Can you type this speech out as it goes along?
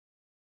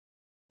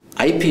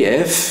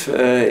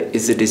IPF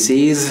is a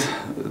disease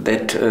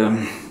that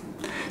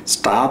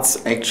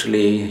starts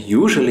actually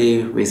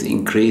usually with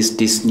increased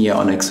dyspnea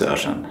on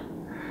exertion.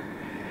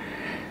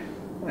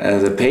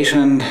 The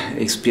patient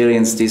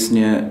experiences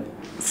dyspnea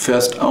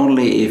first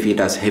only if he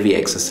does heavy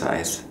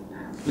exercise,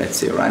 let's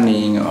say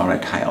running or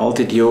at high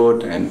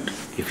altitude, and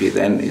if he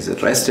then is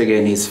at rest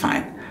again, he's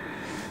fine.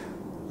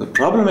 The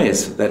problem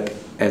is that,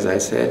 as I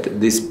said,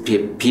 these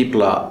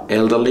people are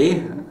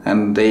elderly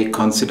and they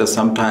consider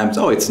sometimes,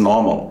 oh, it's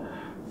normal.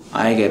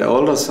 I get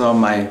older, so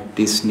my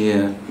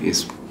dyspnea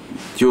is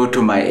due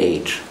to my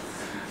age.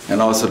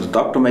 And also the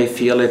doctor may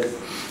feel it.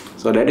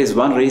 So that is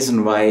one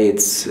reason why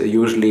it's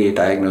usually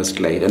diagnosed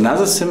late.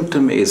 Another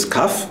symptom is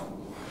cough.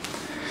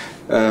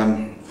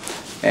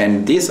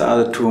 And these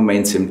are the two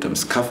main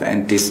symptoms, cough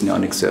and dyspnea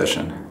on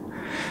exertion.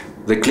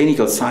 The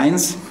clinical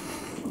signs,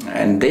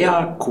 and they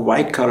are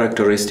quite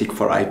characteristic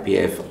for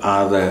IPF,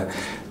 are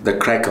the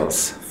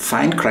crackles.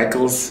 Fine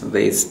crackles,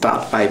 they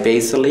start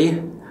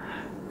bibasally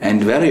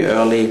and very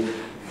early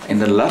in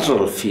the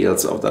lateral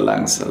fields of the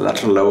lungs, the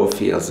lateral lower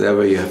fields, there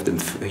where you have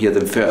hear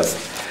them first.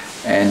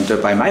 And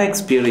by my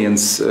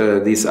experience,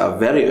 these are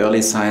very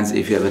early signs.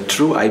 If you have a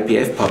true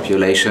IPF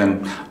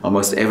population,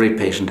 almost every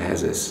patient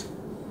has this.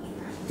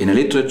 In the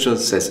literature, it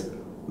says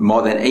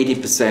more than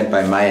 80%,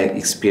 by my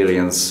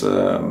experience,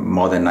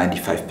 more than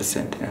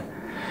 95%. Yeah.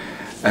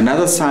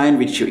 Another sign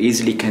which you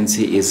easily can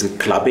see is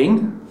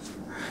clubbing.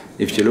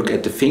 If you look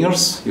at the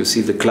fingers, you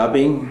see the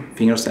clubbing,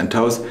 fingers and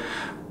toes,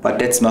 but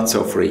that's not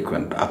so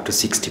frequent. Up to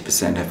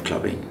 60% have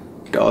clubbing.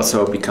 It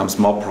also becomes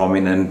more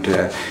prominent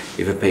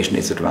if a patient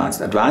is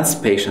advanced.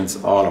 Advanced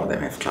patients, all of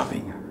them have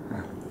clubbing.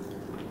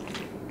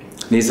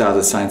 These are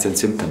the signs and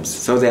symptoms.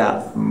 So they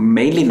are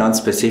mainly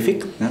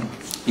non-specific,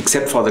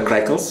 except for the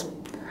crackles.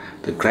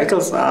 The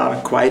crackles are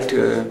quite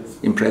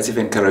impressive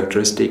and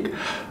characteristic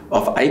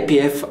of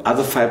IPF.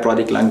 Other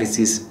fibrotic lung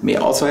disease may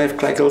also have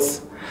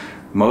crackles,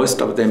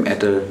 most of them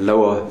at a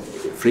lower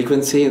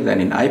frequency than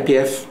in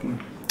IPF.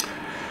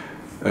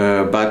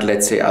 But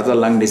let's say other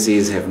lung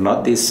diseases have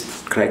not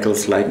these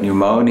crackles, like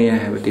pneumonia,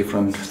 have a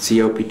different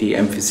COPD,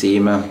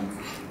 emphysema.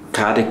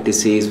 Cardiac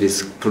disease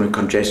with chronic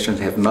congestion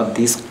have not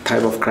these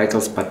type of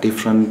crackles, but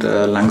different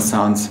lung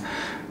sounds.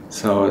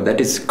 So that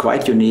is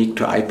quite unique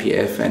to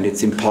IPF, and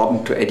it's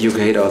important to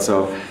educate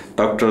also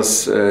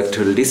doctors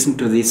to listen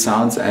to these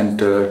sounds and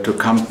to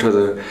come to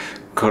the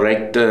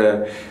correct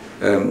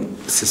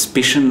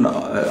suspicion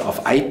of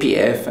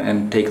IPF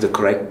and take the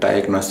correct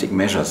diagnostic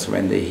measures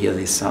when they hear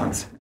these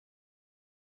sounds.